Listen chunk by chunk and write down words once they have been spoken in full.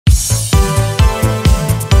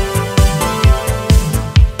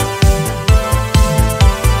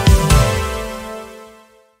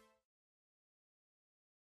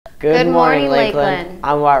Good morning, Lakeland.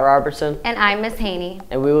 I'm Wyatt Robertson. And I'm Ms. Haney.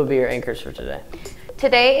 And we will be your anchors for today.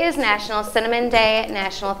 Today is National Cinnamon Day,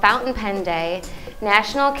 National Fountain Pen Day,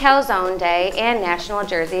 National Calzone Day, and National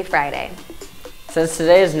Jersey Friday. Since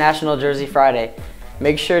today is National Jersey Friday,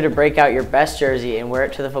 make sure to break out your best jersey and wear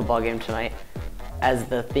it to the football game tonight, as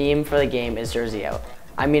the theme for the game is Jersey Out.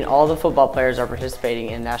 I mean, all the football players are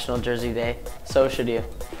participating in National Jersey Day, so should you.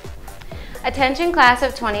 Attention class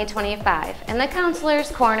of 2025. In the Counselor's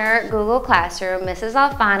Corner Google Classroom, Mrs.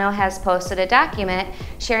 Alfano has posted a document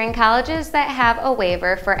sharing colleges that have a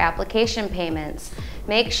waiver for application payments.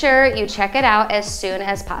 Make sure you check it out as soon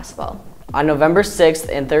as possible. On November 6th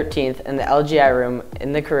and 13th in the LGI room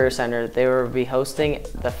in the Career Center, they will be hosting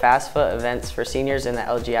the FAFSA events for seniors in the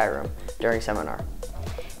LGI room during seminar.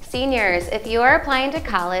 Seniors, if you are applying to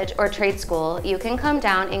college or trade school, you can come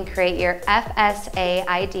down and create your FSA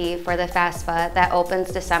ID for the FAFSA that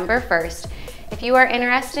opens December 1st. If you are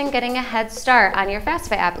interested in getting a head start on your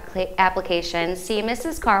FAFSA application, see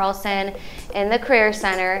Mrs. Carlson in the Career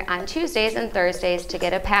Center on Tuesdays and Thursdays to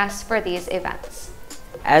get a pass for these events.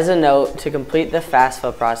 As a note, to complete the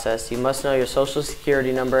FAFSA process, you must know your social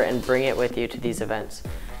security number and bring it with you to these events.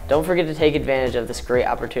 Don't forget to take advantage of this great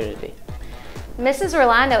opportunity. Mrs.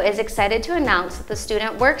 Rolando is excited to announce that the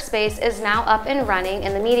student workspace is now up and running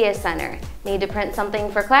in the Media Center. Need to print something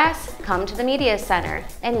for class? Come to the Media Center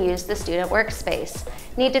and use the student workspace.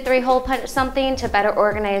 Need to 3-hole punch something to better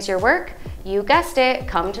organize your work? You guessed it,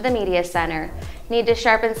 come to the Media Center. Need to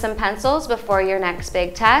sharpen some pencils before your next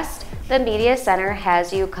big test? The Media Center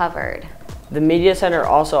has you covered. The Media Center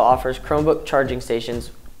also offers Chromebook charging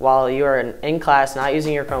stations while you are in class not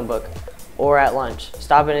using your Chromebook, or at lunch.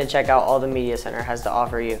 Stop in and check out all the Media Center has to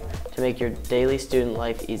offer you to make your daily student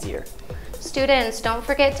life easier. Students, don't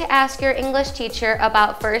forget to ask your English teacher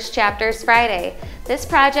about Frist Chapter Friday. This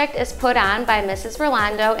project is put on by Mrs.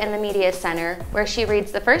 Rolando in the Media Center, where she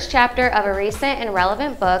reads the first chapter of a recent and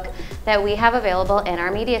relevant book that we have available in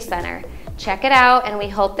our Media Center. Check it out, and we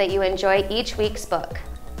hope that you enjoy each week's book.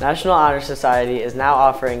 National Honor Society is now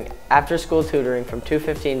offering after-school tutoring from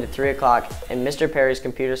 2:15 to 3 o'clock in Mr. Perry's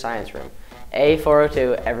Computer Science Room,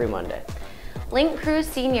 A402, every Monday. Link Crew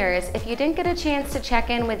seniors, if you didn't get a chance to check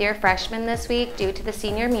in with your freshmen this week due to the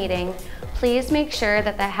senior meeting, please make sure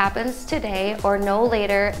that happens today or no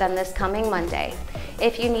later than this coming Monday.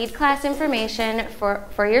 If you need class information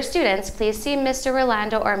for your students, please see Mr.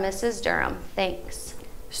 Rolando or Mrs. Durham. Thanks.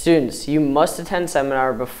 Students, you must attend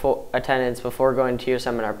seminar attendance before going to your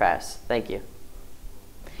seminar pass. Thank you.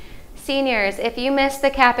 Seniors, if you missed the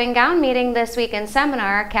cap and gown meeting this week in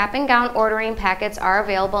seminar, cap and gown ordering packets are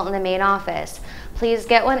available in the main office. Please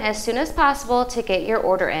get one as soon as possible to get your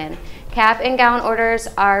order in. Cap and gown orders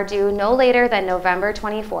are due no later than November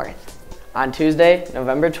 24th. On Tuesday,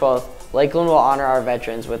 November 12th, Lakeland will honor our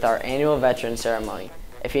veterans with our annual veteran ceremony.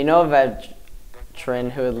 If you know a veteran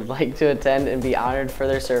who would like to attend and be honored for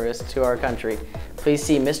their service to our country, please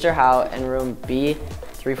see Mr. Howe in room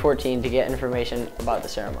B314 to get information about the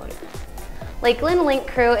ceremony. Lakeland Link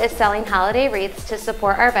Crew is selling holiday wreaths to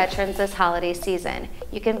support our veterans this holiday season.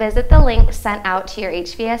 You can visit the link sent out to your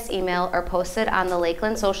HVS email or posted on the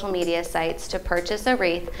Lakeland social media sites to purchase a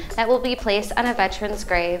wreath that will be placed on a veteran's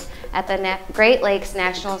grave at the Great Lakes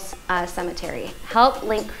National Cemetery. Help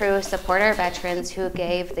Link Crew support our veterans who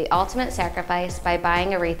gave the ultimate sacrifice by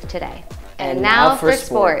buying a wreath today. And now for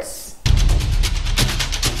sports.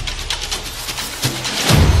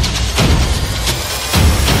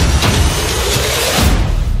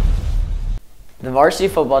 The varsity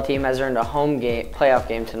football team has earned a home playoff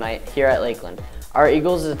game tonight here at Lakeland. Our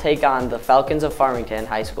Eagles will take on the Falcons of Farmington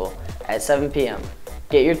High School at 7 p.m.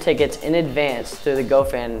 Get your tickets in advance through the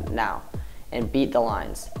GoFan now and beat the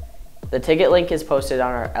lines. The ticket link is posted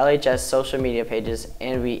on our LHS social media pages,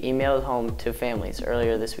 and we emailed home to families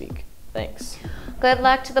earlier this week. Thanks. Good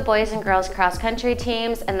luck to the boys and girls cross country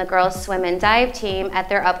teams and the girls swim and dive team at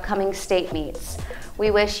their upcoming state meets. We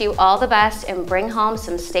wish you all the best and bring home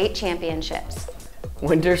some state championships.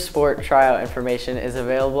 Winter sport tryout information is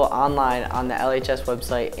available online on the LHS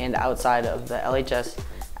website and outside of the LHS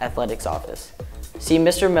Athletics office. See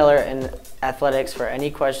Mr. Miller in Athletics for any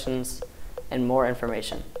questions and more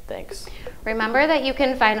information. Thanks. Remember that you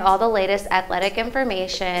can find all the latest athletic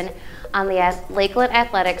information on the Lakeland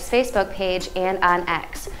Athletics Facebook page and on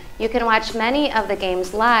X. You can watch many of the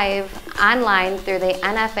games live online through the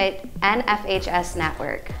NFHS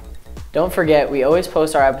network. Don't forget, we always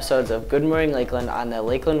post our episodes of Good Morning Lakeland on the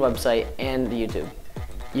Lakeland website and YouTube.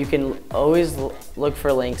 You can always look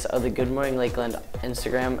for links of the Good Morning Lakeland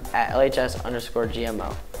Instagram at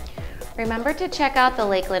LHS_GMO. Remember to check out the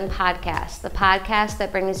Lakeland podcast, the podcast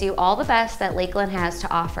that brings you all the best that Lakeland has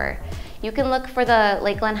to offer. You can look for the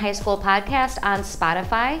Lakeland High School podcast on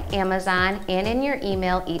Spotify, Amazon, and in your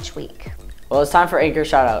email each week. Well, it's time for anchor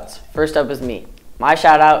shoutouts. First up is me. My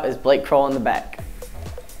shout out is Blake Kroll in the back.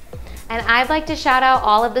 And I'd like to shout out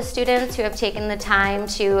all of the students who have taken the time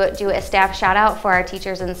to do a staff shout out for our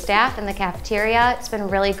teachers and staff in the cafeteria. It's been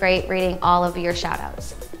really great reading all of your shout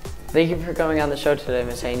outs. Thank you for coming on the show today,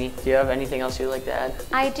 Ms. Haney. Do you have anything else you'd like to add?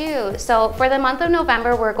 I do. So for the month of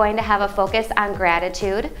November, we're going to have a focus on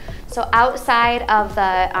gratitude. So outside of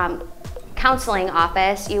the counseling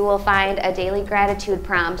office, you will find a daily gratitude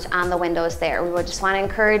prompt on the windows there. We would just want to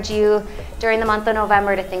encourage you during the month of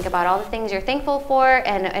November to think about all the things you're thankful for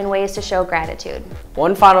and ways to show gratitude.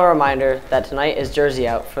 One final reminder that tonight is jersey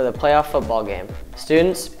out for the playoff football game.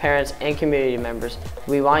 Students, parents, and community members,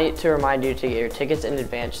 we want to remind you to get your tickets in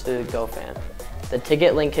advance through the GoFan. The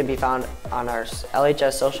ticket link can be found on our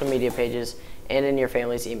LHS social media pages and in your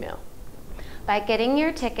family's email. By getting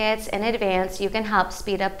your tickets in advance, you can help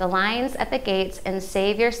speed up the lines at the gates and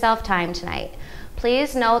save yourself time tonight.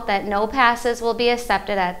 Please note that no passes will be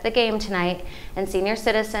accepted at the game tonight, and senior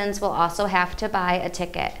citizens will also have to buy a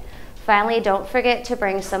ticket. Finally, don't forget to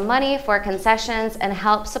bring some money for concessions and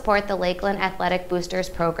help support the Lakeland Athletic Boosters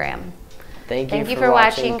program. Thank you for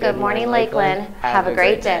watching Good Morning Lakeland. Have a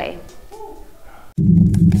great day.